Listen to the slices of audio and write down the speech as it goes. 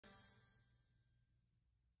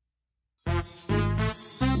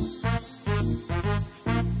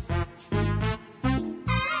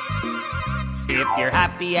If you're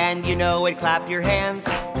happy and you know it, clap your hands.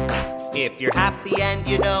 If you're happy and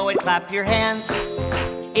you know it, clap your hands.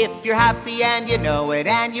 If you're happy and you know it,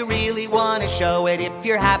 and you really want to show it. If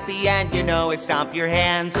you're happy and you know it, stomp your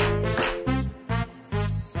hands.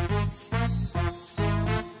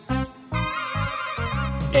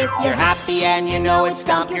 If you're happy and you know it,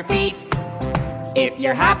 stomp your feet. If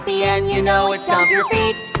you're happy and you know it, stomp your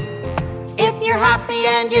feet. If you're happy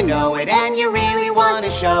and you know it, and you really want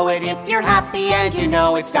to show it. If you're happy and you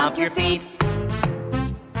know it, stomp your feet.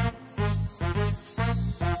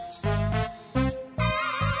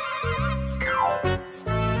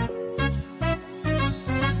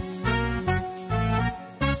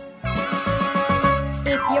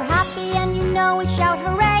 If you're happy and you know it, shout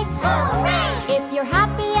hooray! Hooray! If you're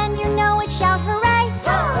happy and you know it, shout hooray!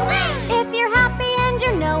 Hooray! If you're happy and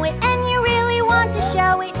you know it, and you really want to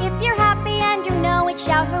show it. If you're happy and you know it,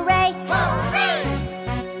 shout hooray! Hooray!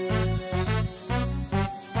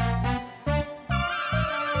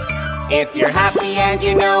 If you're happy and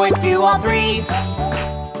you know it, do all three.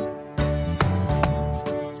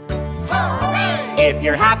 Hooray! If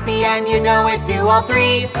you're happy and you know it, do all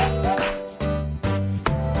three.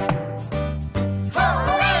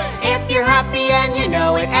 If you're happy and you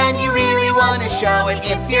know it, and you really want to show it.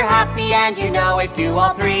 If you're happy and you know it, do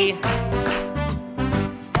all three.